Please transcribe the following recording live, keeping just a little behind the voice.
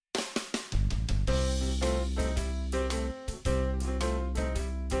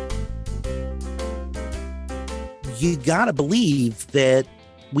you got to believe that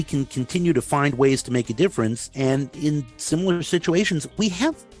we can continue to find ways to make a difference. And in similar situations, we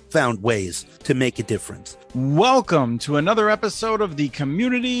have found ways to make a difference. Welcome to another episode of the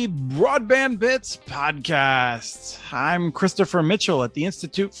Community Broadband Bits podcast. I'm Christopher Mitchell at the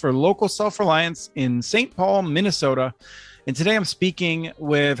Institute for Local Self-Reliance in St. Paul, Minnesota. And today I'm speaking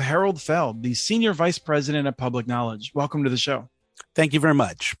with Harold Feld, the Senior Vice President of Public Knowledge. Welcome to the show. Thank you very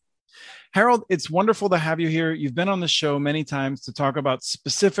much. Harold, it's wonderful to have you here. You've been on the show many times to talk about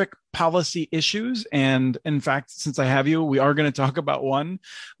specific policy issues. And in fact, since I have you, we are going to talk about one.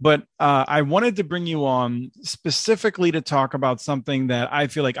 But I wanted to bring you on specifically to talk about something that I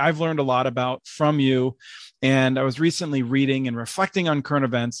feel like I've learned a lot about from you. And I was recently reading and reflecting on current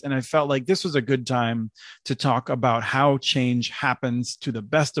events, and I felt like this was a good time to talk about how change happens to the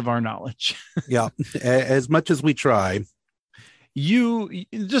best of our knowledge. Yeah, as much as we try. You,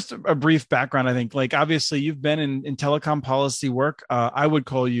 just a brief background, I think, like obviously you've been in telecom policy work. I would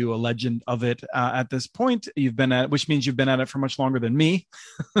call you a legend of it at this point. You've been at, which means you've been at it for much longer than me.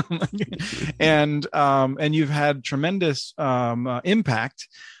 and you've had tremendous impact.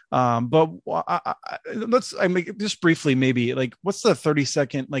 But just briefly, maybe like, what's the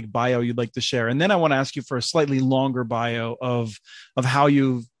 30-second like bio you'd like to share? And then I want to ask you for a slightly longer bio of how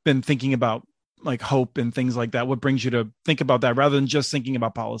you've been thinking about like hope and things like that. What brings you to think about that rather than just thinking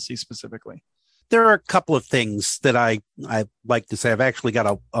about policy specifically? There are a couple of things that I like to say. I've actually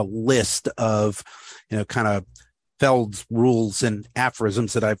got a list of, kind of Feld's rules and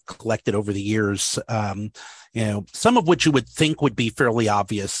aphorisms that I've collected over the years. Some of which you would think would be fairly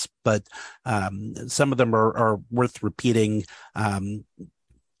obvious, but some of them are worth repeating.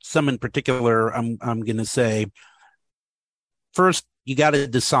 Some in particular, I'm going to say, first, you got to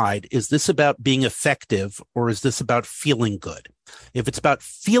decide, is this about being effective or is this about feeling good? If it's about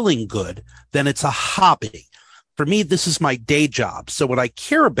feeling good, then it's a hobby. For me, this is my day job. So what I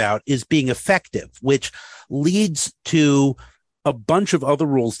care about is being effective, which leads to a bunch of other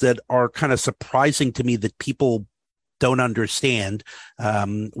rules that are kind of surprising to me that people don't understand,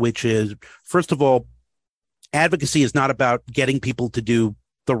 which is, first of all, advocacy is not about getting people to do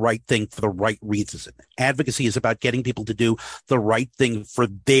the right thing for the right reason. Advocacy is about getting people to do the right thing for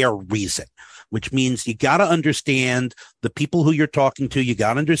their reason, which means you got to understand the people who you're talking to. You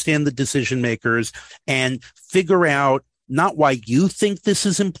got to understand the decision makers and figure out not why you think this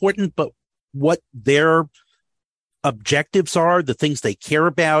is important, but what their objectives are, the things they care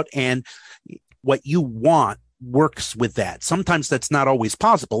about, and what you want works with that. Sometimes that's not always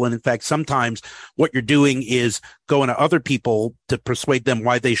possible. And in fact, sometimes what you're doing is going to other people to persuade them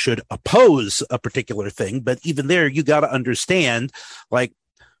why they should oppose a particular thing. But even there, you got to understand, like,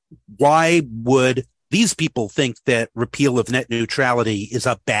 why would these people think that repeal of net neutrality is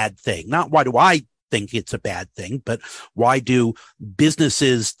a bad thing? Not why do I think it's a bad thing, but why do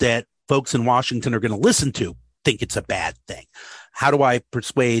businesses that folks in Washington are going to listen to think it's a bad thing? How do I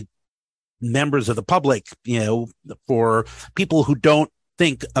persuade members of the public, for people who don't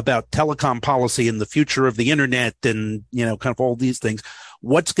think about telecom policy and the future of the internet and, kind of all these things,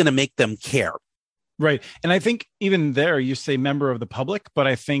 what's going to make them care? Right. And I think even there, you say member of the public, but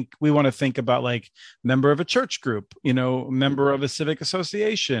I think we want to think about like member of a church group, member of a civic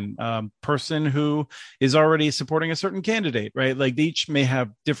association, person who is already supporting a certain candidate, right? Like each may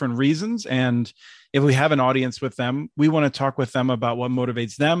have different reasons. And if we have an audience with them, we want to talk with them about what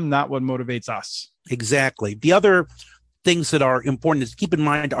motivates them, not what motivates us. Exactly. The other things that are important is keep in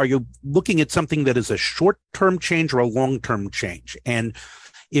mind, are you looking at something that is a short-term change or a long-term change? And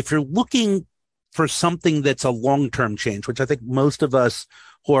if you're looking for something that's a long-term change, which I think most of us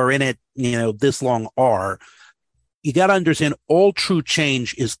who are in it, this long are, you got to understand all true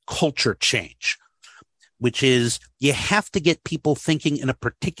change is culture change, which is you have to get people thinking in a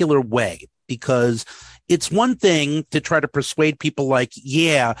particular way, because it's one thing to try to persuade people like,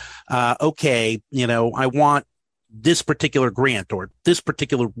 okay, I want this particular grant or this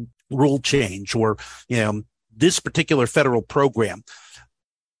particular rule change or, this particular federal program.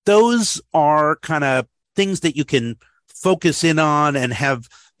 Those are kind of things that you can focus in on and have,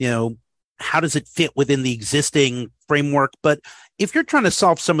 how does it fit within the existing framework? But if you're trying to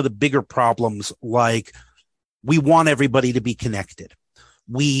solve some of the bigger problems, like we want everybody to be connected,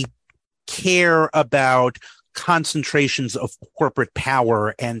 we care about concentrations of corporate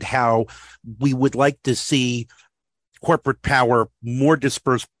power and how we would like to see corporate power more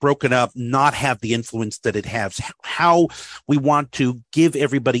dispersed, broken up, not have the influence that it has, how we want to give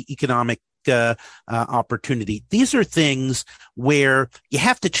everybody economic opportunity. These are things where you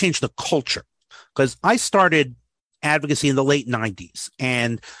have to change the culture, because I started advocacy in the late 90s,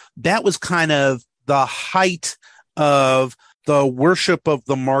 and that was kind of the height of the worship of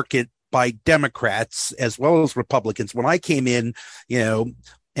the market by Democrats as well as Republicans. When I came in,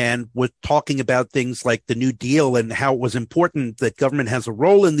 and was talking about things like the New Deal and how it was important that government has a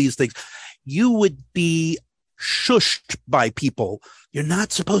role in these things, you would be shushed by people. You're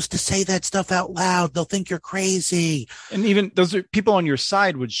not supposed to say that stuff out loud. They'll think you're crazy. And even those are people on your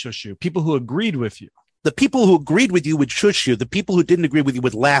side would shush you, people who agreed with you. The people who agreed with you would shush you. The people who didn't agree with you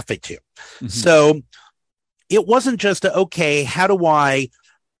would laugh at you. Mm-hmm. So it wasn't just okay, how do I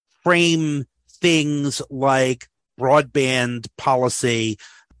frame things like broadband policy,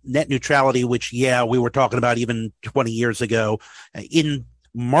 net neutrality, which, we were talking about even 20 years ago, in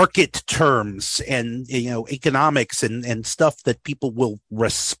market terms and, economics and stuff that people will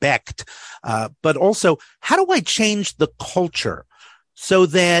respect. But also, how do I change the culture so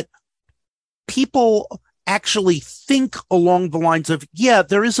that people actually think along the lines of,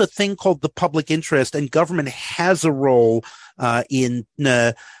 there is a thing called the public interest, and government has a role in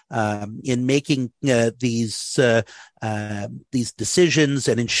making these decisions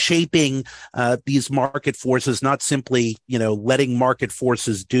and in shaping these market forces, not simply letting market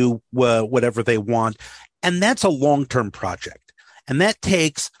forces do whatever they want. And that's a long-term project, and that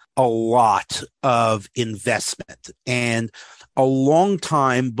takes a lot of investment and a long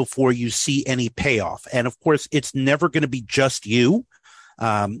time before you see any payoff. And of course, it's never going to be just you.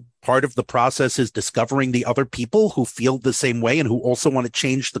 Part of the process is discovering the other people who feel the same way and who also want to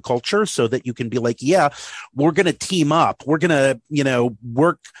change the culture so that you can be like, we're going to team up. We're going to,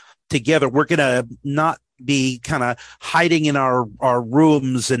 work together. We're going to not be kind of hiding in our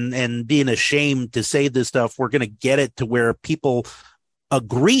rooms and being ashamed to say this stuff. We're going to get it to where people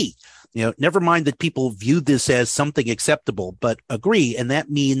agree. Never mind that people view this as something acceptable, but agree. And that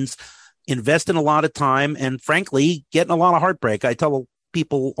means invest in a lot of time and, frankly, getting a lot of heartbreak. I tell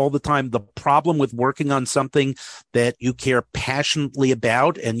people all the time, the problem with working on something that you care passionately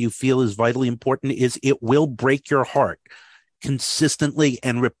about and you feel is vitally important is it will break your heart consistently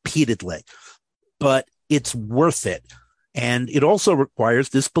and repeatedly, but it's worth it. And it also requires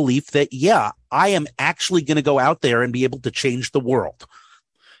this belief that, I am actually going to go out there and be able to change the world.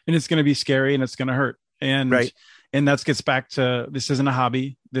 And it's going to be scary and it's going to hurt. And right. And that gets back to, this isn't a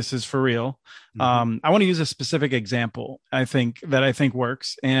hobby. This is for real. Mm-hmm. I want to use a specific example I think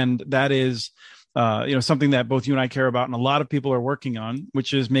works. And that is, something that both you and I care about and a lot of people are working on,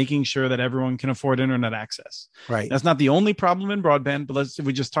 which is making sure that everyone can afford internet access. Right. That's not the only problem in broadband, but if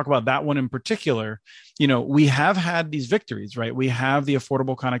we just talk about that one in particular, we have had these victories, right? We have the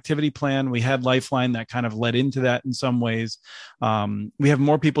Affordable Connectivity Plan. We had Lifeline that kind of led into that in some ways. We have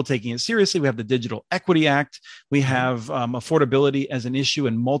more people taking it seriously. We have the Digital Equity Act. We have affordability as an issue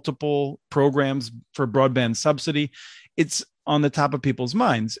in multiple programs for broadband subsidy. It's on the top of people's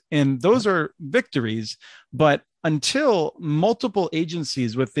minds. And those are victories. But until multiple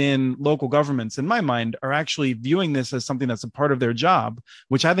agencies within local governments, in my mind, are actually viewing this as something that's a part of their job,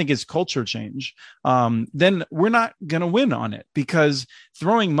 which I think is culture change, then we're not going to win on it, because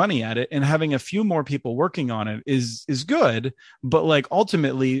throwing money at it and having a few more people working on it is good. But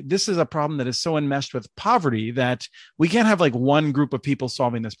ultimately, this is a problem that is so enmeshed with poverty that we can't have one group of people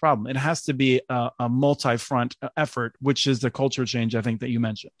solving this problem. It has to be a multi-front effort, which is the culture change, I think, that you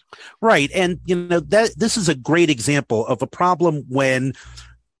mentioned. Right. And, that this is a great example of a problem when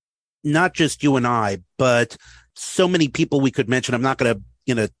not just you and I, but so many people we could mention. I'm not going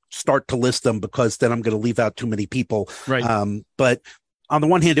to, start to list them because then I'm going to leave out too many people. Right. But on the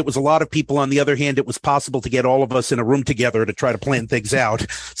one hand, it was a lot of people. On the other hand, it was possible to get all of us in a room together to try to plan things out.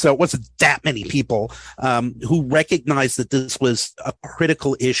 So it wasn't that many people who recognized that this was a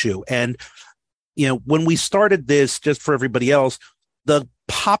critical issue. And, when we started this, just for everybody else, the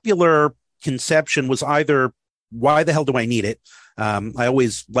popular conception was either, why the hell do I need it? I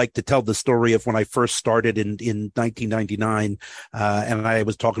always like to tell the story of when I first started in 1999, and I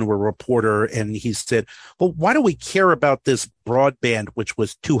was talking to a reporter, and he said, well, why do we care about this broadband, which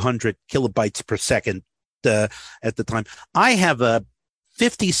was 200 kilobytes per second at the time? I have a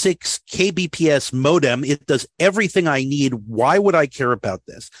 56 kbps modem. It does everything I need. Why would I care about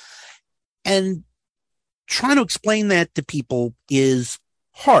this? And trying to explain that to people is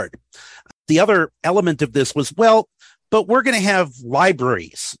hard. The other element of this was, but we're going to have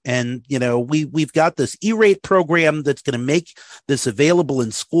libraries, and we've got this E-rate program that's going to make this available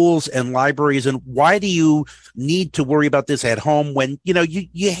in schools and libraries. And why do you need to worry about this at home when you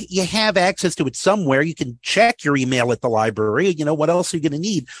have access to it somewhere? You can check your email at the library. What else are you going to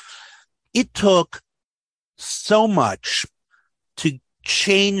need? It took so much to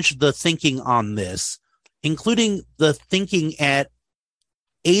change the thinking on this, including the thinking at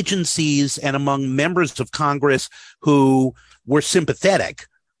agencies and among members of Congress who were sympathetic.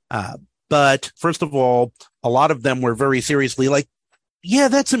 But first of all, a lot of them were very seriously like, yeah,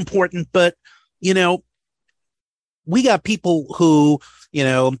 that's important. But, we got people who,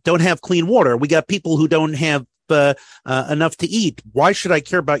 don't have clean water. We got people who don't have enough to eat. Why should I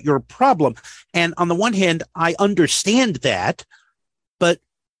care about your problem? And on the one hand, I understand that, but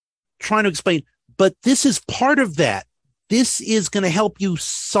trying to explain, but this is part of that. This is going to help you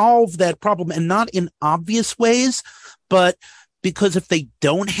solve that problem, and not in obvious ways, but because if they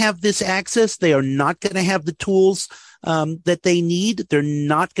don't have this access, they are not going to have the tools that they need. They're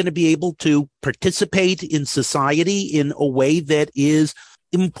not going to be able to participate in society in a way that is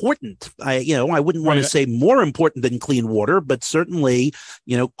important. I wouldn't want to say more important than clean water, but certainly,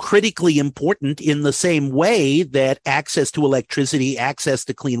 critically important in the same way that access to electricity, access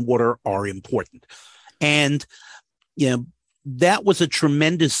to clean water are important. And, that was a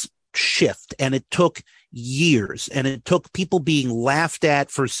tremendous shift, and it took years, and it took people being laughed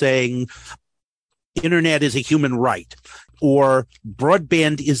at for saying internet is a human right or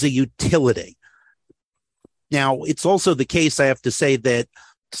broadband is a utility. Now, it's also the case, I have to say, that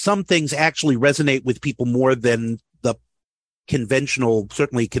some things actually resonate with people more than the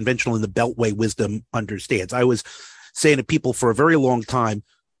certainly conventional in the Beltway wisdom understands. I was saying to people for a very long time,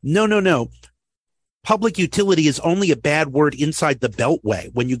 no. Public utility is only a bad word inside the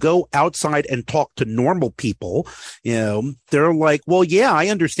Beltway. When you go outside and talk to normal people, they're like, well, yeah, I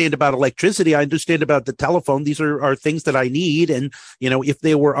understand about electricity. I understand about the telephone. These are things that I need. And, if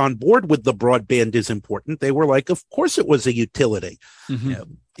they were on board with the broadband is important, they were like, of course it was a utility. Mm-hmm.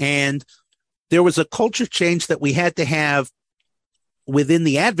 And there was a culture change that we had to have within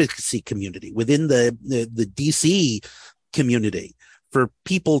the advocacy community, within the DC community, for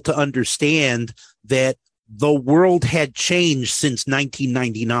people to understand that the world had changed since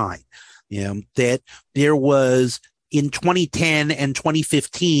 1999. That there was, in 2010 and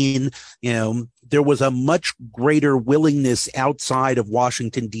 2015, there was a much greater willingness outside of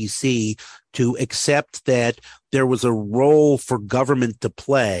Washington, D.C. to accept that there was a role for government to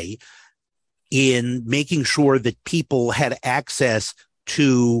play in making sure that people had access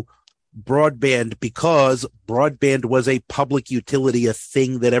to broadband, because broadband was a public utility, a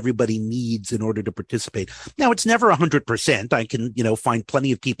thing that everybody needs in order to participate. Now, it's never 100%. I can, find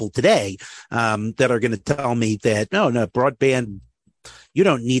plenty of people today that are going to tell me that, no, broadband, you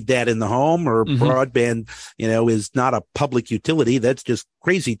don't need that in the home, or mm-hmm. broadband, is not a public utility. That's just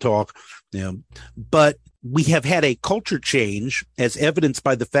crazy talk. But we have had a culture change, as evidenced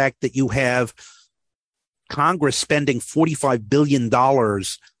by the fact that you have Congress spending $45 billion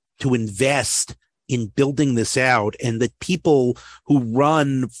to invest in building this out, and that people who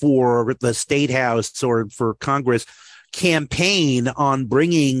run for the State House or for Congress campaign on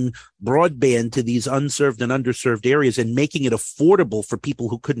bringing broadband to these unserved and underserved areas and making it affordable for people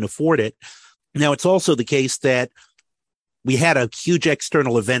who couldn't afford it. Now, it's also the case that we had a huge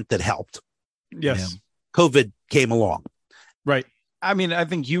external event that helped. Yes. COVID came along. Right. I mean, I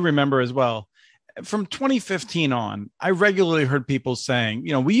think you remember as well. From 2015 on, I regularly heard people saying,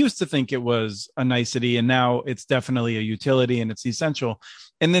 we used to think it was a nicety, and now it's definitely a utility and it's essential.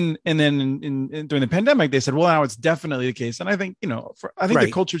 And then during the pandemic, they said, well, now it's definitely the case. And I think, right.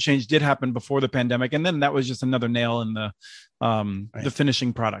 The culture change did happen before the pandemic. And then that was just another nail in the right. the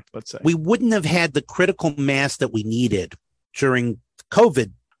finishing product, let's say. We wouldn't have had the critical mass that we needed during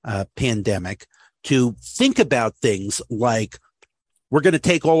COVID pandemic to think about things like, we're going to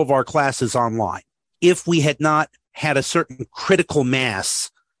take all of our classes online, if we had not had a certain critical mass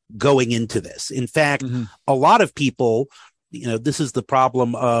going into this. In fact, mm-hmm. a lot of people, this is the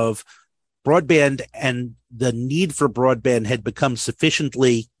problem of broadband, and the need for broadband had become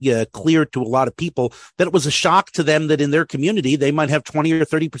sufficiently clear to a lot of people that it was a shock to them that in their community, they might have 20 or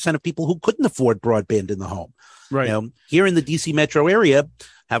 30% of people who couldn't afford broadband in the home. Right. Here in the DC metro area,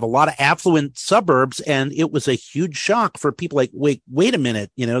 have a lot of affluent suburbs, and it was a huge shock for people like, wait a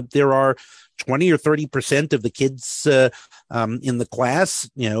minute, there are 20 or 30% of the kids in the class,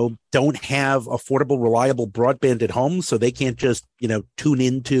 don't have affordable, reliable broadband at home, so they can't just, tune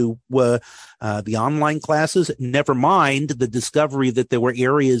into the online classes. Never mind the discovery that there were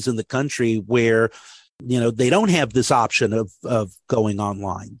areas in the country where, they don't have this option of going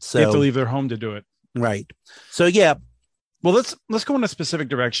online. So they have to leave their home to do it. Right. So, yeah. Well, let's go in a specific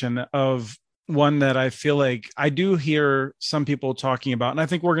direction of one that I feel like I do hear some people talking about, and I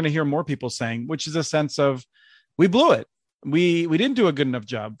think we're going to hear more people saying, which is a sense of, we blew it. We didn't do a good enough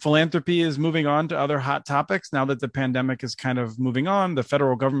job. Philanthropy is moving on to other hot topics now that the pandemic is kind of moving on. The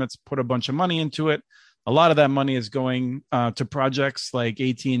federal government's put a bunch of money into it. A lot of that money is going to projects like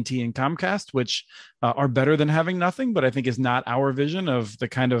AT&T and Comcast, which are better than having nothing, but I think is not our vision of the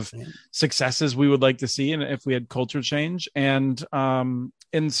kind of successes we would like to see. And if we had culture change and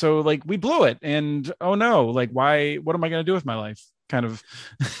so like we blew it and, oh no, like why, what am I going to do with my life? Kind of.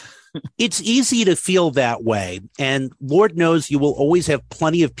 It's easy to feel that way. And Lord knows you will always have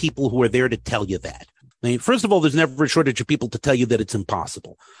plenty of people who are there to tell you that. I mean, first of all, there's never a shortage of people to tell you that it's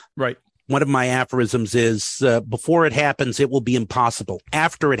impossible. Right. One of my aphorisms is before it happens, it will be impossible.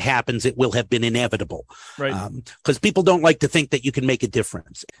 After it happens, it will have been inevitable. Right. Because people don't like to think that you can make a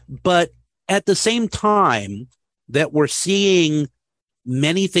difference. But at the same time that we're seeing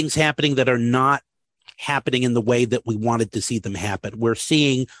many things happening that are not happening in the way that we wanted to see them happen. We're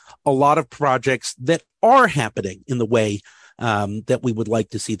seeing a lot of projects that are happening in the way that we would like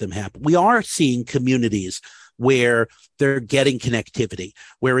to see them happen. We are seeing communities where they're getting connectivity,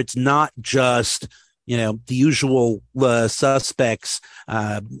 where it's not just, the usual suspects,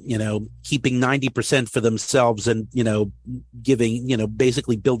 keeping 90% for themselves and, giving,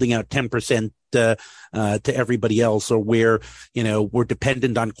 basically building out 10% to everybody else, or where, we're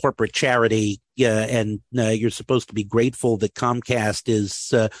dependent on corporate charity. And you're supposed to be grateful that Comcast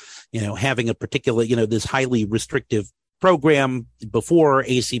is, having a particular, this highly restrictive program before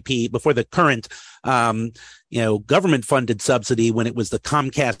ACP, before the current, government funded subsidy, when it was the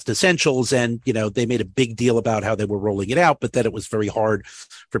Comcast Essentials. And, they made a big deal about how they were rolling it out, but that it was very hard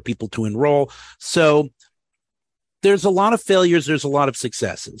for people to enroll. So there's a lot of failures. There's a lot of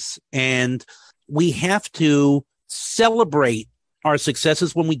successes, and we have to celebrate our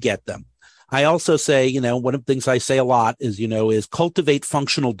successes when we get them. I also say, one of the things I say a lot is cultivate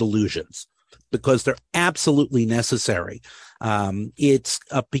functional delusions, because they're absolutely necessary. It's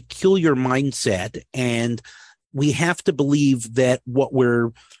a peculiar mindset, and we have to believe that what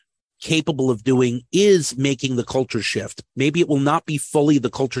we're capable of doing is making the culture shift. Maybe it will not be fully the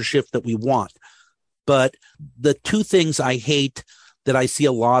culture shift that we want, but the two things I hate that I see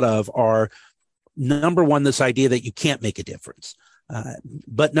a lot of are, number one, this idea that you can't make a difference.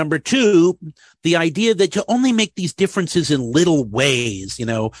 But number two, the idea that you only make these differences in little ways.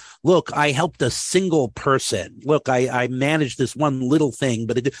 Look, I helped a single person. Look, I managed this one little thing,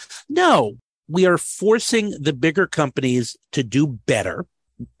 but no, we are forcing the bigger companies to do better,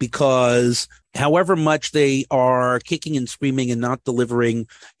 because however much they are kicking and screaming and not delivering,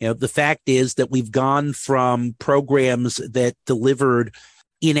 the fact is that we've gone from programs that delivered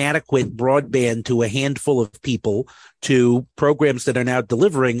inadequate broadband to a handful of people to programs that are now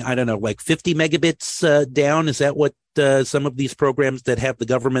delivering, I don't know, like 50 megabits down. Is that what some of these programs that have the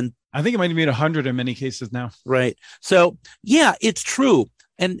government? I think it might be 100 in many cases now. Right. So, yeah, it's true.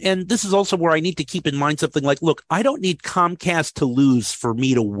 And this is also where I need to keep in mind something like, look, I don't need Comcast to lose for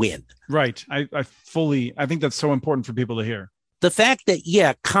me to win. Right. I think that's so important for people to hear. The fact that,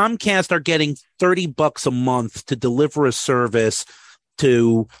 Comcast are getting $30 a month to deliver a service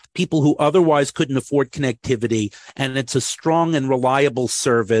to people who otherwise couldn't afford connectivity, and it's a strong and reliable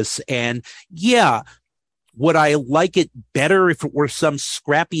service. And would I like it better if it were some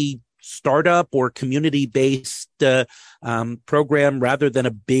scrappy startup or community-based program rather than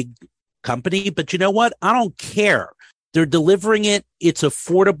a big company? But you know what? I don't care. They're delivering it. It's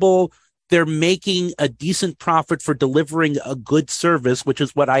affordable. They're making a decent profit for delivering a good service, which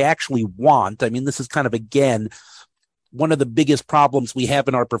is what I actually want. I mean, this is kind of, again, one of the biggest problems we have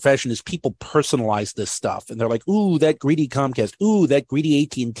in our profession is people personalize this stuff, and they're like, "Ooh, that greedy Comcast. Ooh, that greedy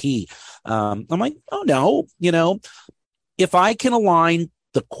AT&T." I'm like, "Oh no, if I can align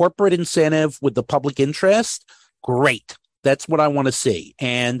the corporate incentive with the public interest, great. That's what I want to see."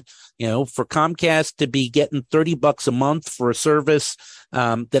 And for Comcast to be getting $30 a month for a service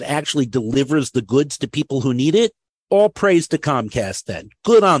that actually delivers the goods to people who need it, all praise to Comcast. Then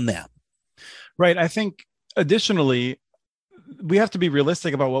good on them. Right. I think, additionally, we have to be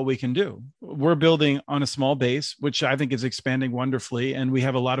realistic about what we can do. We're building on a small base, which I think is expanding wonderfully, and we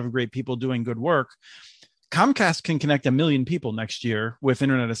have a lot of great people doing good work. Comcast can connect 1 million people next year with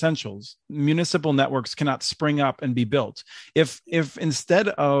Internet Essentials. Municipal networks cannot spring up and be built. If instead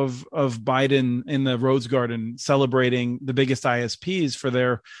of Biden in the Rose Garden celebrating the biggest ISPs for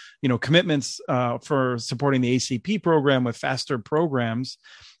their commitments for supporting the ACP program with faster programs,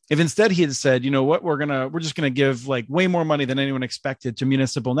 if instead he had said, you know what, we're just gonna give like way more money than anyone expected to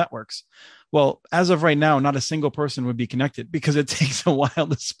municipal networks. Well, as of right now, not a single person would be connected because it takes a while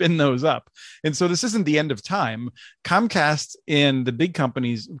to spin those up. And so this isn't the end of time. Comcast and the big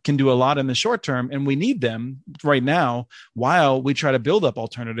companies can do a lot in the short term, and we need them right now while we try to build up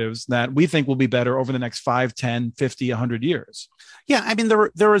alternatives that we think will be better over the next 5, 10, 50, 100 years. Yeah, I mean,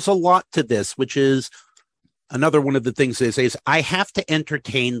 there is a lot to this, which is, another one of the things they say is I have to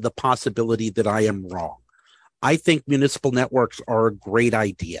entertain the possibility that I am wrong. I think municipal networks are a great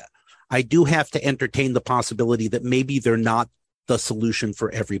idea. I do have to entertain the possibility that maybe they're not the solution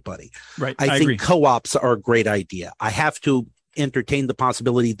for everybody. Right. I think agree. co-ops are a great idea. I have to entertain the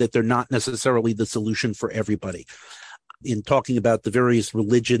possibility that they're not necessarily the solution for everybody. In talking about the various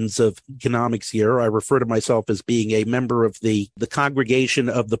religions of economics here, I refer to myself as being a member of the congregation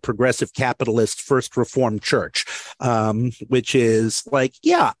of the Progressive Capitalist First Reformed Church, which is like,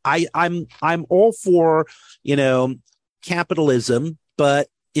 yeah, I'm all for, capitalism, but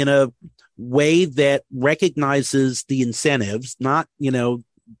in a way that recognizes the incentives, not,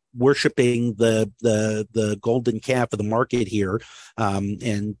 worshiping the golden calf of the market here,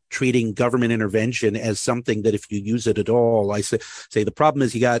 and treating government intervention as something that if you use it at all, I say the problem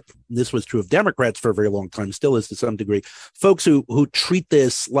is this was true of Democrats for a very long time, still is to some degree, folks who treat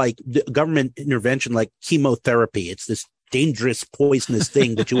this like government intervention like chemotherapy. It's this dangerous, poisonous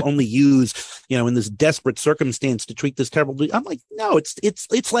thing that you only use, in this desperate circumstance to treat this terrible. I'm like, no,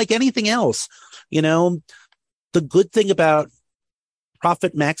 it's like anything else. The good thing about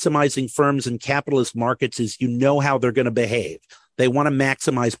profit maximizing firms in capitalist markets is how they're going to behave. They want to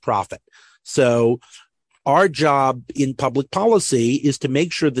maximize profit. So our job in public policy is to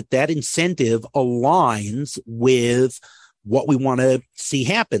make sure that incentive aligns with what we want to see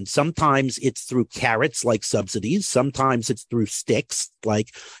happen. Sometimes it's through carrots like subsidies. Sometimes it's through sticks like,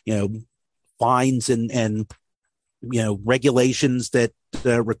 fines and regulations that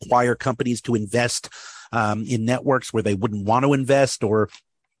require companies to invest in networks where they wouldn't want to invest, or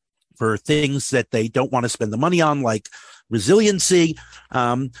for things that they don't want to spend the money on, like resiliency.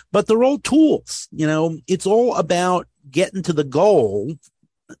 But they're all tools. It's all about getting to the goal,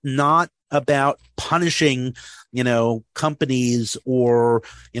 not about punishing, companies or,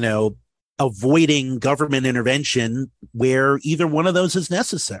 avoiding government intervention where either one of those is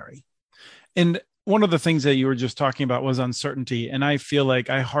necessary. And one of the things that you were just talking about was uncertainty. And I feel like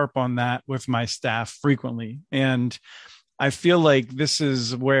I harp on that with my staff frequently. And I feel like this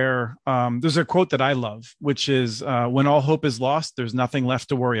is where there's a quote that I love, which is when all hope is lost, there's nothing left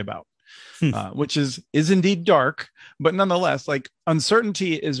to worry about, which is indeed dark. But nonetheless, like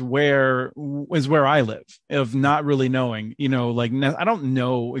uncertainty is where I live, of not really knowing, I don't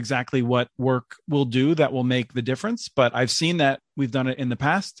know exactly what work will do that will make the difference, but I've seen that we've done it in the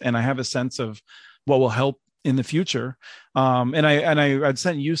past. And I have a sense of what will help in the future. And I'd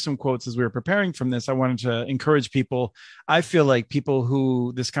sent you some quotes as we were preparing from this. I wanted to encourage people. I feel like people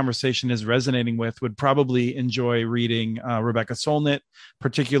who this conversation is resonating with would probably enjoy reading Rebecca Solnit,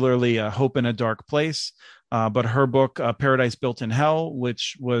 particularly Hope in a Dark Place. But her book, Paradise Built in Hell,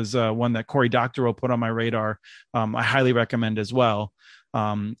 which was one that Cory Doctorow put on my radar, I highly recommend as well.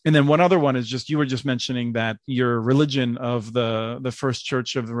 And then one other one is just, you were just mentioning that your religion of the First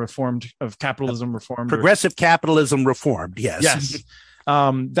Church of Capitalism Reformed. Progressive Capitalism Reformed, yes. Yes.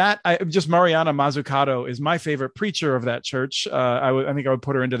 Mariana Mazzucato is my favorite preacher of that church. I think I would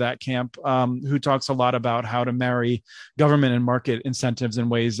put her into that camp, who talks a lot about how to marry government and market incentives in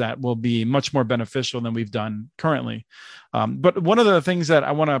ways that will be much more beneficial than we've done currently. But one of the things that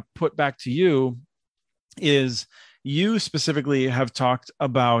I want to put back to you is you specifically have talked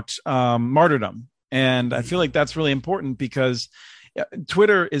about martyrdom. And I feel like that's really important because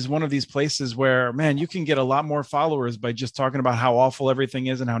Twitter is one of these places where, man, you can get a lot more followers by just talking about how awful everything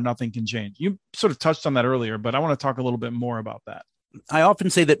is and how nothing can change. You sort of touched on that earlier, but I want to talk a little bit more about that. I often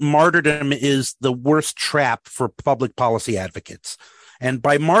say that martyrdom is the worst trap for public policy advocates. And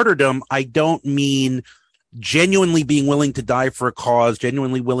by martyrdom, I don't mean genuinely being willing to die for a cause,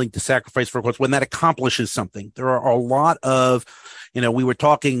 genuinely willing to sacrifice for a cause when that accomplishes something. There are a lot of, we were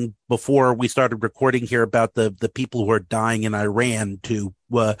talking before we started recording here about the people who are dying in Iran to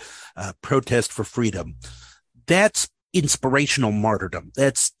protest for freedom. That's inspirational martyrdom.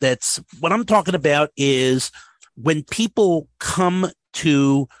 That's what I'm talking about is when people come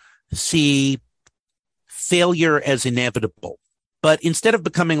to see failure as inevitable, but instead of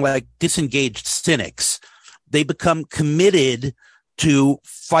becoming like disengaged cynics, they become committed to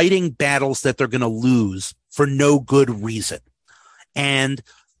fighting battles that they're going to lose for no good reason. And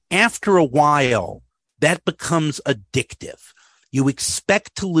after a while, that becomes addictive. You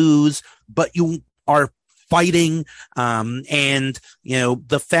expect to lose, but you are fighting. And,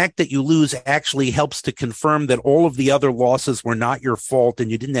 the fact that you lose actually helps to confirm that all of the other losses were not your fault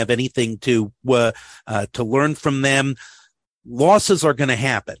and you didn't have anything to learn from them. Losses are going to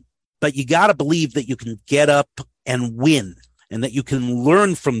happen. But you got to believe that you can get up and win and that you can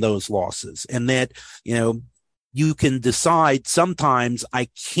learn from those losses and that, you can decide sometimes I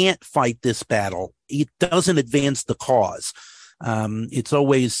can't fight this battle it doesn't advance the cause. It's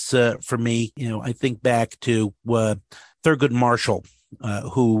always, for me, I think back to Thurgood Marshall,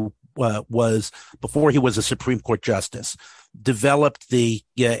 who was, before he was a Supreme Court justice, developed the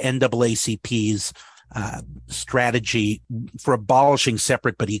NAACP's strategy for abolishing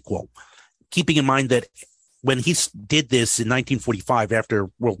separate but equal, keeping in mind that when he did this in 1945 after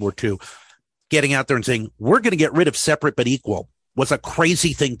World War II, getting out there and saying, we're going to get rid of separate but equal was a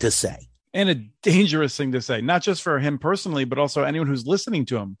crazy thing to say. And a dangerous thing to say, not just for him personally, but also anyone who's listening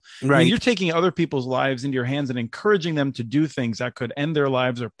to him. Right. I mean, you're taking other people's lives into your hands and encouraging them to do things that could end their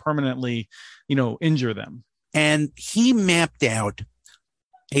lives or permanently, injure them. And he mapped out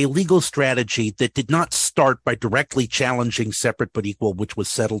a legal strategy that did not start by directly challenging separate but equal, which was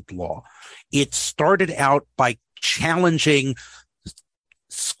settled law. It started out by challenging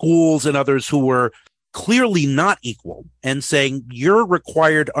schools and others who were clearly not equal and saying, you're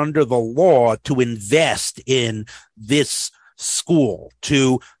required under the law to invest in this school,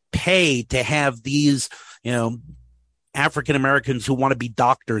 to pay to have these, African Americans who want to be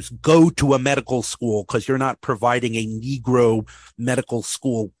doctors go to a medical school because you're not providing a Negro medical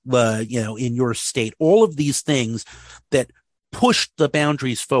school, in your state. All of these things that pushed the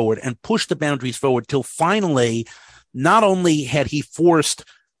boundaries forward till finally, not only had he forced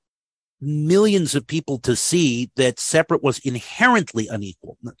millions of people to see that separate was inherently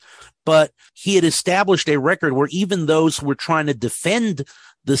unequal, but he had established a record where even those who were trying to defend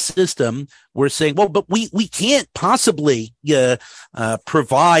the system were saying, well, but we can't possibly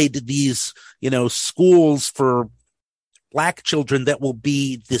provide these, schools for Black children that will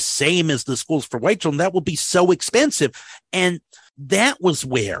be the same as the schools for white children. That will be so expensive. And that was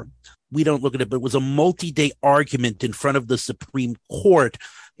where, we don't look at it, but it was a multi-day argument in front of the Supreme Court.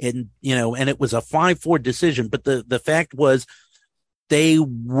 And, and it was a 5-4 decision. But the fact was, they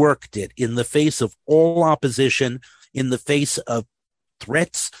worked it in the face of all opposition, in the face of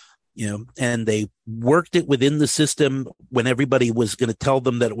threats, and they worked it within the system when everybody was going to tell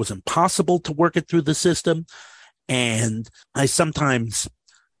them that it was impossible to work it through the system. And I sometimes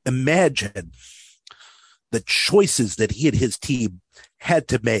imagine the choices that he and his team had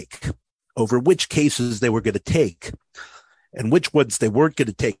to make over which cases they were going to take and which ones they weren't going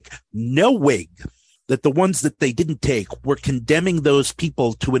to take, knowing that the ones that they didn't take were condemning those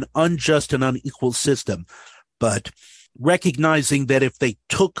people to an unjust and unequal system, but recognizing that if they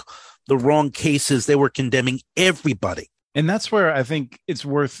took the wrong cases, they were condemning everybody. And that's where I think it's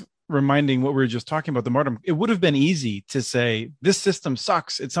worth reminding what we were just talking about, the martyrdom. It would have been easy to say, this system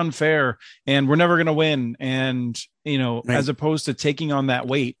sucks, it's unfair, and we're never going to win. And, right. As opposed to taking on that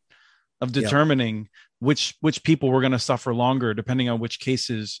weight of determining which people were going to suffer longer, depending on which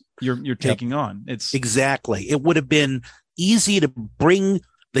cases you're taking on. It's exactly. It would have been easy to bring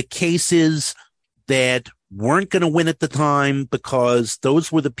the cases that weren't going to win at the time because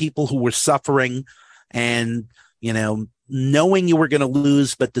those were the people who were suffering, and, knowing you were going to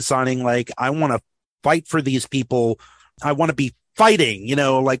lose, but deciding like, I want to fight for these people. I want to be fighting,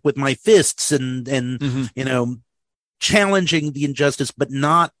 like with my fists and, challenging the injustice, but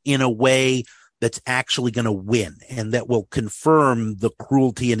not in a way that's actually going to win and that will confirm the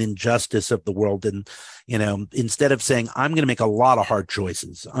cruelty and injustice of the world. And, instead of saying, I'm going to make a lot of hard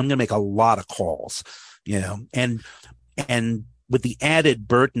choices, I'm going to make a lot of calls, and with the added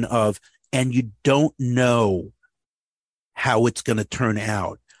burden of, and you don't know how it's going to turn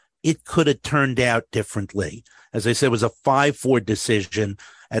out. It could have turned out differently. As I said, it was a 5-4 decision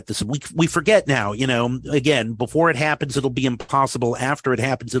at this. We forget now, again, before it happens, it'll be impossible. After it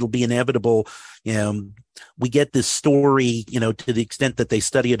happens, it'll be inevitable. We get this story, to the extent that they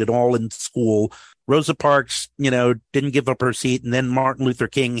study it at all in school. Rosa Parks, didn't give up her seat, and then Martin Luther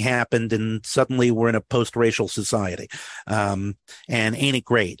King happened, and suddenly we're in a post-racial society. And ain't it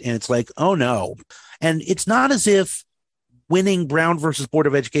great? And it's like, oh no. And it's not as if winning Brown versus Board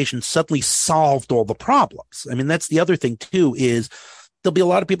of Education suddenly solved all the problems. I mean, that's the other thing too, is there'll be a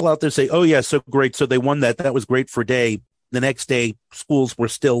lot of people out there say, oh yeah, so great. So they won that. That was great for a day. The next day, schools were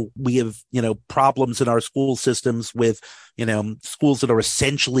still, we have, problems in our school systems with, schools that are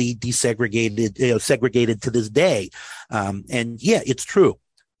essentially desegregated, segregated to this day. And yeah, it's true,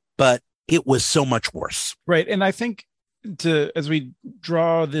 but it was so much worse. Right. And I think as we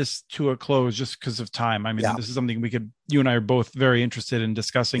draw this to a close, just because of time, I mean, This is something you and I are both very interested in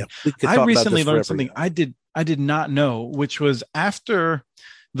discussing. I recently learned something I did not know, which was after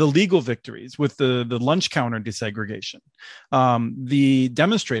the legal victories with the lunch counter desegregation, the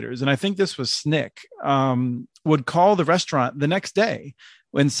demonstrators, and I think this was SNCC, would call the restaurant the next day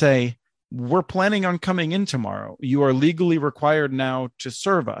and say, we're planning on coming in tomorrow. You are legally required now to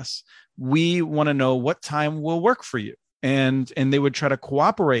serve us. We want to know what time will work for you. And they would try to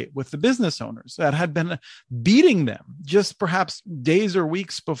cooperate with the business owners that had been beating them just perhaps days or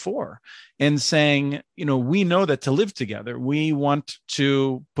weeks before, and saying, we know that to live together, we want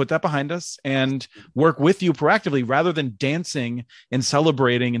to put that behind us and work with you proactively rather than dancing and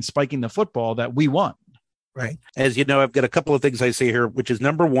celebrating and spiking the football that we won. Right. As you know, I've got a couple of things I say here, which is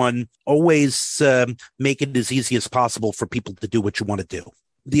number one, always make it as easy as possible for people to do what you want to do.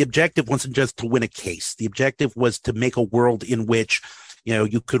 The objective wasn't just to win a case. The objective was to make a world in which,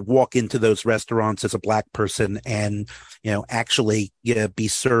 you could walk into those restaurants as a Black person and, actually be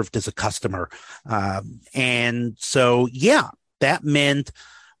served as a customer. And so, that meant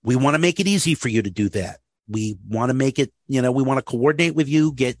we want to make it easy for you to do that. We want to make it, we want to coordinate with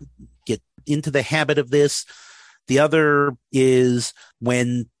you, get into the habit of this. The other is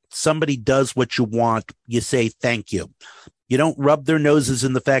when somebody does what you want, you say thank you. You don't rub their noses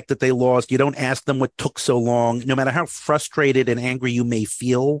in the fact that they lost. You don't ask them what took so long. No matter how frustrated and angry you may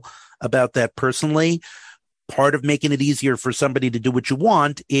feel about that personally, part of making it easier for somebody to do what you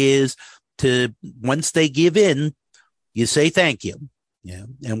want is to, once they give in, you say thank you. Yeah,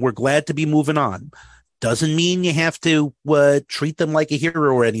 and we're glad to be moving on. Doesn't mean you have to treat them like a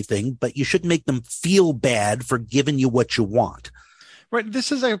hero or anything, but you shouldn't make them feel bad for giving you what you want. Right.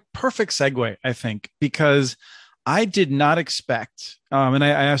 This is a perfect segue, I think, because I did not expect, and I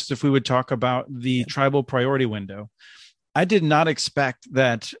asked if we would talk about the tribal priority window. I did not expect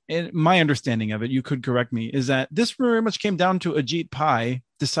that, my understanding of it, you could correct me, is that this very much came down to Ajit Pai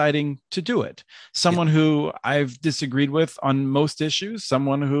deciding to do it. Someone who I've disagreed with on most issues,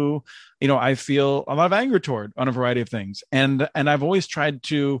 someone who, I feel a lot of anger toward on a variety of things. And I've always tried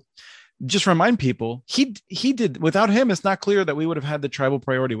to just remind people he did, without him, it's not clear that we would have had the tribal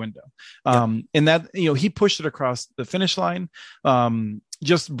priority window. And that, he pushed it across the finish line.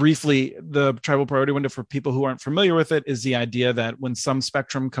 Just briefly, the tribal priority window, for people who aren't familiar with it, is the idea that when some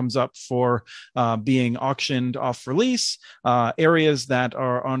spectrum comes up for being auctioned off for lease, areas that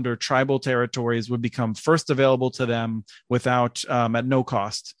are under tribal territories would become first available to them without at no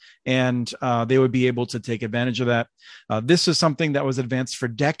cost. And they would be able to take advantage of that. This is something that was advanced for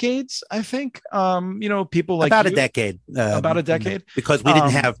decades, I think. People like about a decade, because we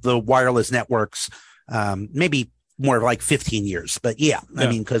didn't have the wireless networks. Maybe more like 15 years, but I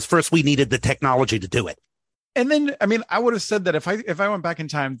mean, because first we needed the technology to do it. And then, I would have said that if I went back in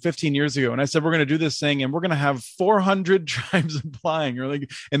time 15 years ago and I said, we're going to do this thing and we're going to have 400 tribes applying, or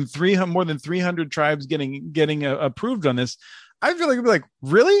more than 300 tribes getting approved on this, I feel like I'd be like,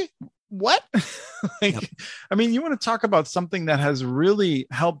 really? What? You want to talk about something that has really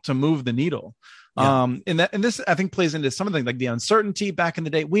helped to move the needle. And this, I think, plays into something like the uncertainty back in the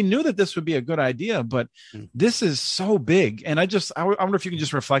day. We knew that this would be a good idea, but this is so big. And I wonder if you can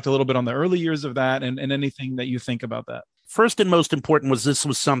just reflect a little bit on the early years of that and anything that you think about that. First and most important was this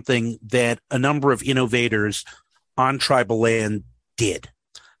was something that a number of innovators on tribal land did.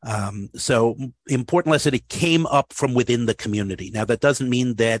 So important lesson, it came up from within the community. Now, that doesn't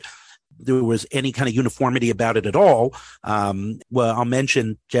mean that there was any kind of uniformity about it at all. Well, I'll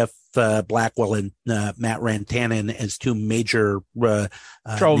mention Jeff Blackwell and Matt Rantanen as two major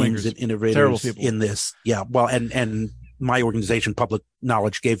names and innovators in this. Yeah, well, and my organization, Public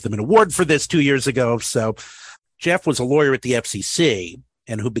Knowledge, gave them an award for this 2 years ago. So Jeff was a lawyer at the FCC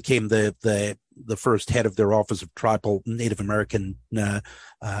and who became the first head of their Office of Tribal Native American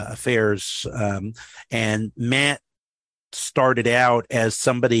Affairs. And Matt started out as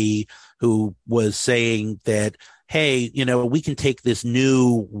somebody who was saying that, hey, we can take this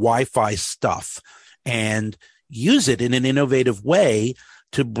new Wi-Fi stuff and use it in an innovative way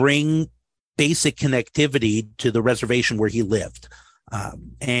to bring basic connectivity to the reservation where he lived.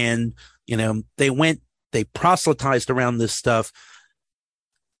 And they proselytized around this stuff.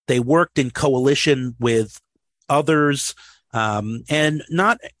 They worked in coalition with others, and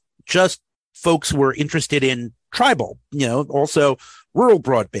not just folks who were interested in tribal, also rural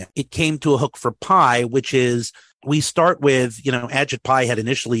broadband. It came to a hook for Pi, which is, we start with, Ajit Pai had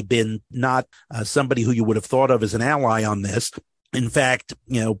initially been not somebody who you would have thought of as an ally on this. In fact,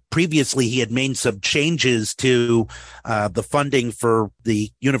 previously he had made some changes to the funding for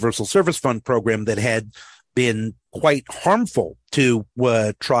the Universal Service Fund program that had been quite harmful to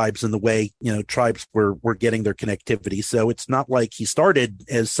tribes in the way, tribes were getting their connectivity. So it's not like he started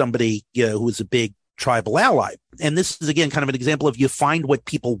as somebody who was a big tribal ally. And this is, again, kind of an example of you find what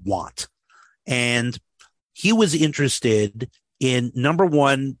people want. And he was interested in, number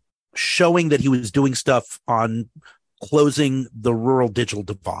one, showing that he was doing stuff on closing the rural digital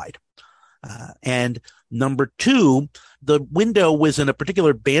divide. And number two, the window was in a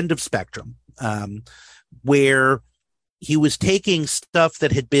particular band of spectrum where he was taking stuff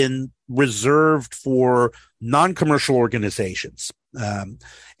that had been reserved for non-commercial organizations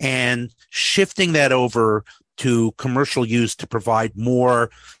and shifting that over to commercial use to provide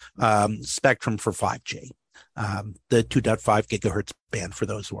more spectrum for 5G, the 2.5 gigahertz band, for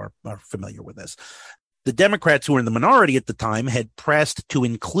those who are familiar with this. The Democrats, who were in the minority at the time, had pressed to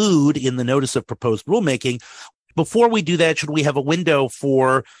include in the notice of proposed rulemaking, before we do that, should we have a window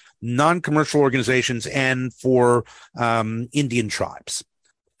for non-commercial organizations and for Indian tribes?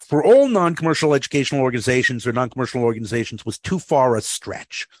 For all non-commercial educational organizations or non-commercial organizations was too far a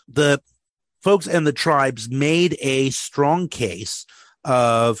stretch. The folks and the tribes made a strong case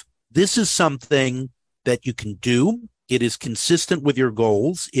of this is something that you can do. It is consistent with your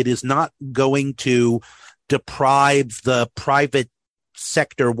goals. It is not going to deprive the private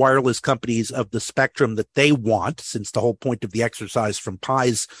sector wireless companies of the spectrum that they want, since the whole point of the exercise from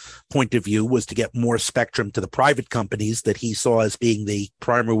Pi's point of view was to get more spectrum to the private companies that he saw as being the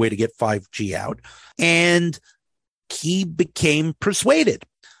primary way to get 5G out. And he became persuaded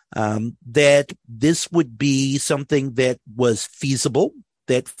that this would be something that was feasible,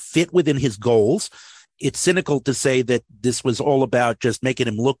 that fit within his goals. It's cynical to say that this was all about just making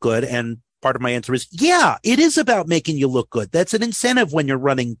him look good. And part of my answer is, yeah, it is about making you look good. That's an incentive when you're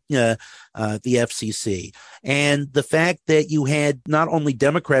running the FCC. And the fact that you had not only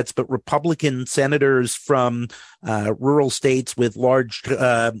Democrats, but Republican senators from rural states with large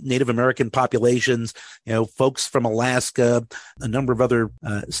Native American populations, folks from Alaska, a number of other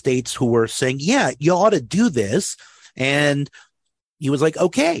states who were saying, yeah, you ought to do this. And he was like,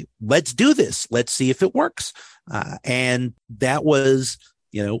 okay, let's do this. Let's see if it works. And that was,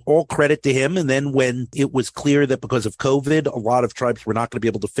 all credit to him. And then when it was clear that because of COVID, a lot of tribes were not going to be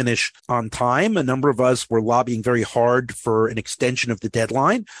able to finish on time, a number of us were lobbying very hard for an extension of the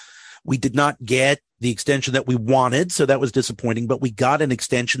deadline. We did not get the extension that we wanted, so that was disappointing, but we got an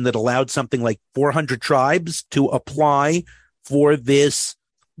extension that allowed something like 400 tribes to apply for this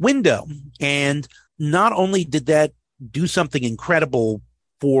window. And not only did that do something incredible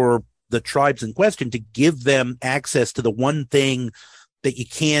for the tribes in question to give them access to the one thing that you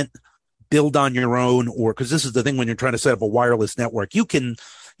can't build on your own, or because this is the thing when you're trying to set up a wireless network, you can,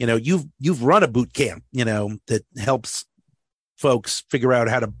 you've run a boot camp, that helps folks figure out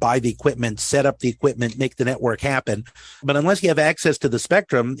how to buy the equipment, set up the equipment, make the network happen. But unless you have access to the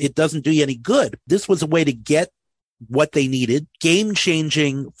spectrum, it doesn't do you any good. This was a way to get what they needed, game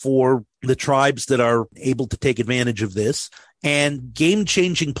changing for the tribes that are able to take advantage of this, and game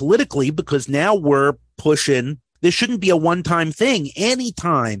changing politically, because now we're pushing, this shouldn't be a one-time thing.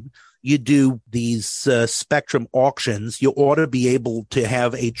 Anytime you do these spectrum auctions, you ought to be able to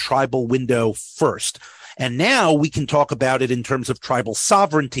have a tribal window first. And now we can talk about it in terms of tribal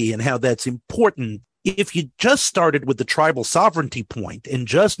sovereignty and how that's important. If you just started with the tribal sovereignty point and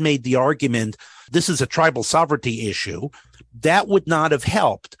just made the argument, this is a tribal sovereignty issue, that would not have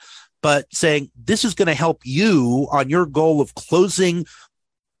helped. But saying this is going to help you on your goal of closing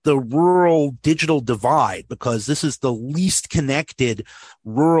the rural digital divide, because this is the least connected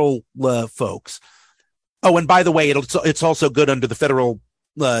rural folks. Oh, and by the way, it's also good under the federal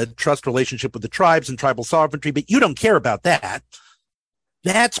trust relationship with the tribes and tribal sovereignty, but you don't care about that.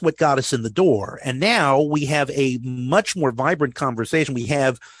 That's what got us in the door. And now we have a much more vibrant conversation. We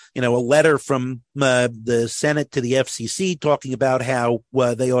have, a letter from the Senate to the FCC talking about how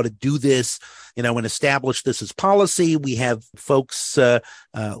they ought to do this, and establish this as policy. We have folks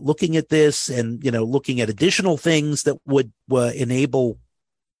looking at this and, looking at additional things that would enable,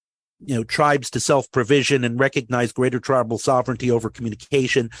 tribes to self-provision and recognize greater tribal sovereignty over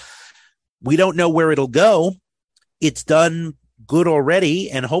communication. We don't know where it'll go. It's done good already.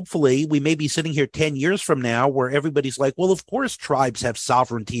 And hopefully we may be sitting here 10 years from now where everybody's like, well, of course, tribes have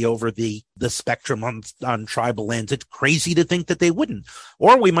sovereignty over the spectrum on tribal lands. It's crazy to think that they wouldn't.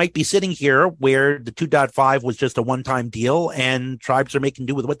 Or we might be sitting here where the 2.5 was just a one-time deal and tribes are making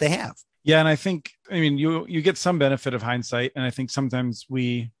do with what they have. Yeah. And I think, you get some benefit of hindsight. And I think sometimes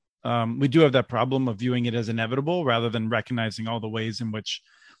we do have that problem of viewing it as inevitable rather than recognizing all the ways in which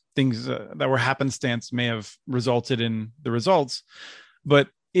things that were happenstance may have resulted in the results. But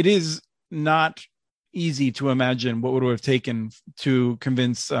it is not easy to imagine what would have taken to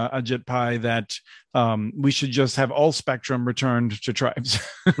convince Ajit Pai that we should just have all spectrum returned to tribes.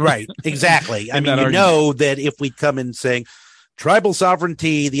 Right, exactly. I mean, that if we come in saying tribal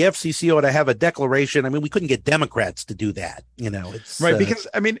sovereignty, the FCC ought to have a declaration. I mean, we couldn't get Democrats to do that. It's right, because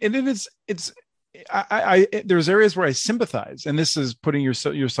it's there's areas where I sympathize, and this is putting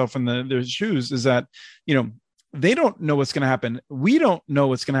yourself in their shoes, is that, they don't know what's going to happen. We don't know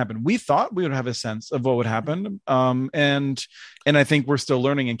what's going to happen. We thought we would have a sense of what would happen. And I think we're still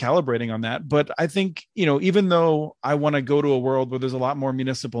learning and calibrating on that. But I think, even though I want to go to a world where there's a lot more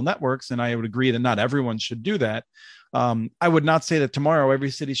municipal networks, and I would agree that not everyone should do that, I would not say that tomorrow every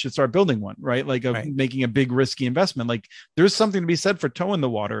city should start building one, right? Like making a big risky investment. Like there's something to be said for toeing the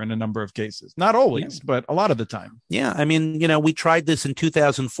water in a number of cases, not always, but a lot of the time. Yeah. I mean, we tried this in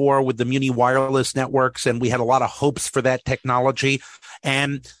 2004 with the Muni wireless networks, and we had a lot of hopes for that technology,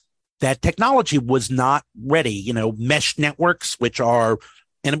 and that technology was not ready. Mesh networks, which are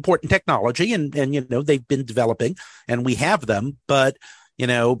an important technology, and they've been developing and we have them, but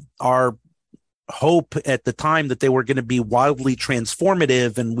our hope at the time that they were going to be wildly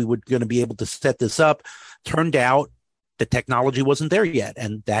transformative and we were going to be able to set this up turned out the technology wasn't there yet.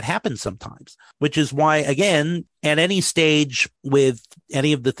 And that happens sometimes, which is why, again, at any stage with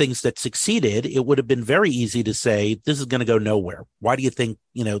any of the things that succeeded, it would have been very easy to say, this is going to go nowhere. Why do you think,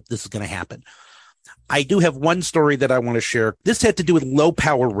 this is going to happen? I do have one story that I want to share. This had to do with low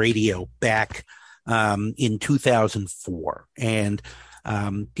power radio back in 2004. And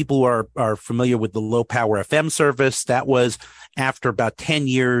people who are familiar with the low power FM service, that was after about 10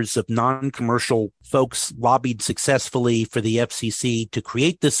 years of non-commercial folks lobbied successfully for the FCC to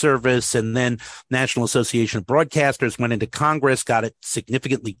create this service. And then National Association of Broadcasters went into Congress, got it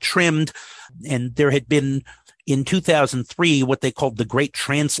significantly trimmed. And there had been in 2003 what they called the Great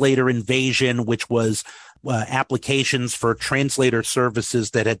Translator Invasion, which was applications for translator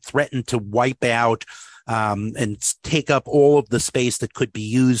services that had threatened to wipe out and take up all of the space that could be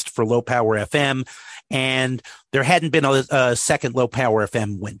used for low power FM. And there hadn't been a second low power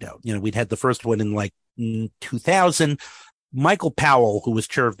FM window. We'd had the first one in like 2000. Michael Powell, who was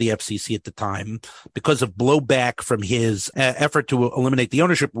chair of the FCC at the time, because of blowback from his effort to eliminate the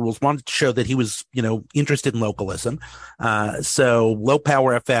ownership rules, wanted to show that he was, interested in localism. So low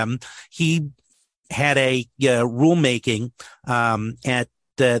power FM, he had a rulemaking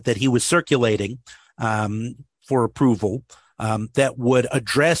that he was circulating for approval that would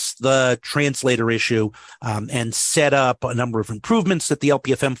address the translator issue and set up a number of improvements that the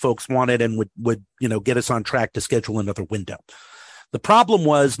LPFM folks wanted and would get us on track to schedule another window. The problem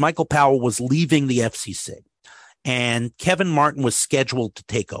was Michael Powell was leaving the FCC and Kevin Martin was scheduled to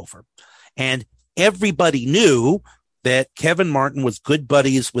take over. And everybody knew that Kevin Martin was good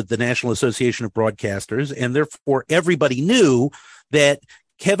buddies with the National Association of Broadcasters, and therefore everybody knew that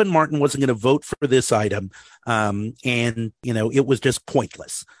Kevin Martin wasn't going to vote for this item. And, it was just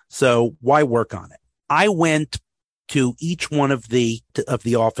pointless. So why work on it? I went to each one of the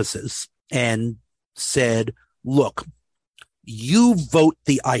offices and said, look, you vote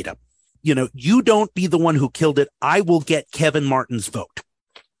the item. You don't be the one who killed it. I will get Kevin Martin's vote.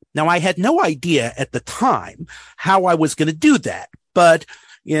 Now, I had no idea at the time how I was going to do that, but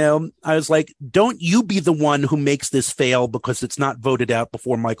I was like, don't you be the one who makes this fail because it's not voted out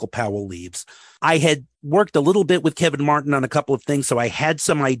before Michael Powell leaves. I had worked a little bit with Kevin Martin on a couple of things, so I had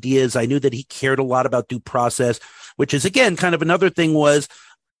some ideas. I knew that he cared a lot about due process, which is, again, kind of another thing was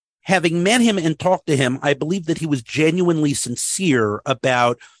having met him and talked to him, I believe that he was genuinely sincere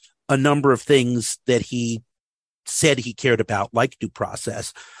about a number of things that he said he cared about, like due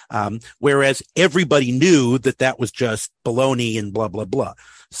process, whereas everybody knew that was just baloney and blah, blah, blah.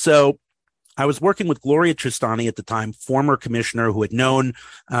 So I was working with Gloria Tristani at the time, former commissioner who had known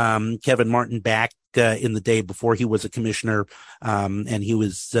Kevin Martin back in the day before he was a commissioner, and he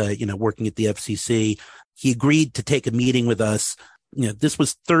was, working at the FCC. He agreed to take a meeting with us. This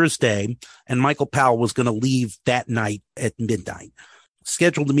was Thursday, and Michael Powell was going to leave that night at midnight.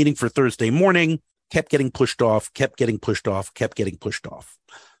 Scheduled the meeting for Thursday morning. Kept getting pushed off.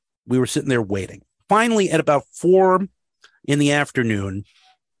 We were sitting there waiting. Finally, at about 4 p.m,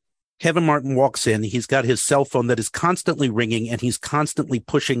 Kevin Martin walks in. He's got his cell phone that is constantly ringing, and he's constantly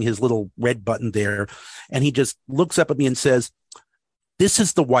pushing his little red button there. And he just looks up at me and says, "This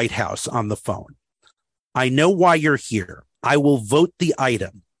is the White House on the phone. I know why you're here. I will vote the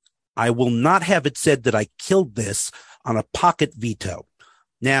item. I will not have it said that I killed this on a pocket veto.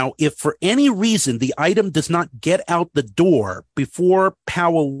 Now, if for any reason the item does not get out the door before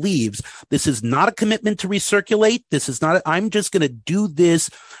Powell leaves, this is not a commitment to recirculate. I'm just going to do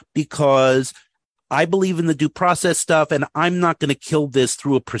this because I believe in the due process stuff, and I'm not going to kill this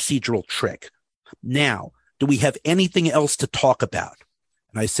through a procedural trick. Now, do we have anything else to talk about?"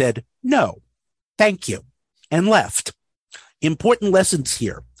 And I said, "No, thank you," and left. Important lessons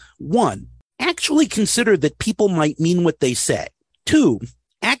here. 1, actually consider that people might mean what they say. 2,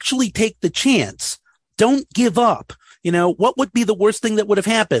 actually take the chance don't give up. What would be the worst thing that would have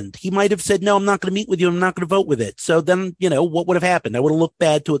happened? He might have said, no, I'm not going to meet with you. I'm not going to vote with it. So then, what would have happened? I would have looked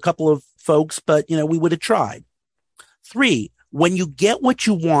bad to a couple of folks, but, we would have tried. 3, when you get what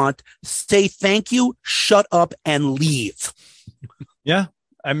you want, say thank you, shut up, and leave. Yeah.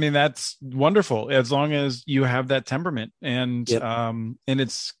 I mean, that's wonderful as long as you have that temperament and, Yep. and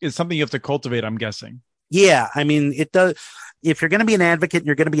it's something you have to cultivate, I'm guessing. Yeah. I mean, it does. If you're going to be an advocate and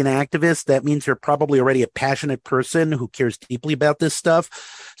you're going to be an activist, that means you're probably already a passionate person who cares deeply about this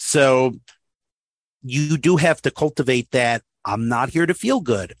stuff. So you do have to cultivate that. I'm not here to feel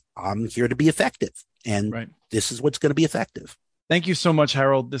good. I'm here to be effective. And Right. This is what's going to be effective. Thank you so much,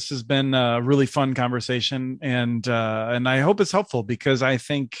 Harold. This has been a really fun conversation, and I hope it's helpful because I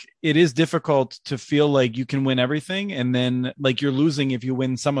think it is difficult to feel like you can win everything, and then like you're losing if you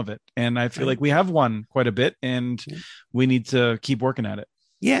win some of it. And I feel like we have won quite a bit, and we need to keep working at it.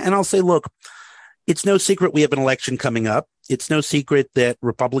 Yeah, and I'll say, look, it's no secret we have an election coming up. It's no secret that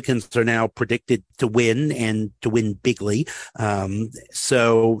Republicans are now predicted to win and to win bigly.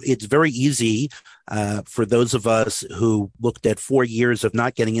 So it's very easy for those of us who looked at 4 years of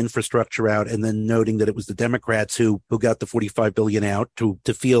not getting infrastructure out and then noting that it was the Democrats who got the $45 billion out to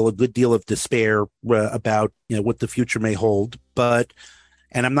feel a good deal of despair about what the future may hold. And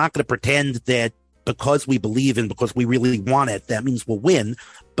I'm not going to pretend that because we believe and because we really want it, that means we'll win.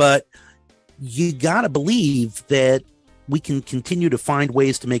 But you got to believe that we can continue to find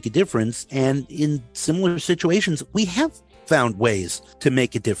ways to make a difference. And in similar situations, we have found ways to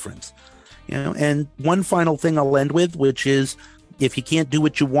make a difference. And one final thing I'll end with, which is if you can't do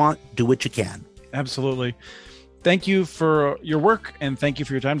what you want, do what you can. Absolutely. Thank you for your work and thank you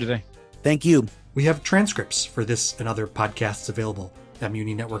for your time today. Thank you. We have transcripts for this and other podcasts available at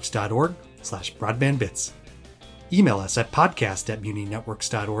muninetworks.org/broadbandbits. Email us at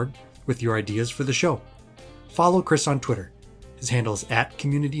podcast@muninetworks.org with your ideas for the show. Follow Chris on Twitter. His handle is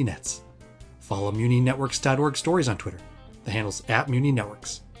 @CommunityNets. Follow muninetworks.org stories on Twitter. The handle's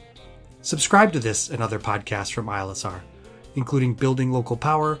 @muninetworks. Subscribe to this and other podcasts from ILSR, including Building Local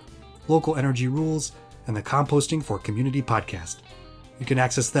Power, Local Energy Rules, and the Composting for Community podcast. You can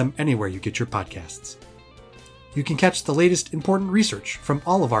access them anywhere you get your podcasts. You can catch the latest important research from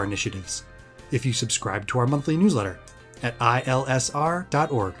all of our initiatives if you subscribe to our monthly newsletter at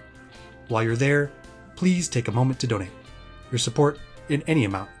ilsr.org. While you're there, please take a moment to donate. Your support in any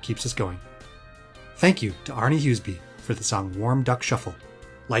amount keeps us going. Thank you to Arnie Hughesby for the song Warm Duck Shuffle,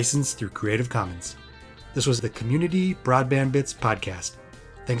 licensed through Creative Commons. This was the Community Broadband Bits podcast.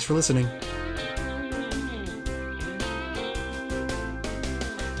 Thanks for listening.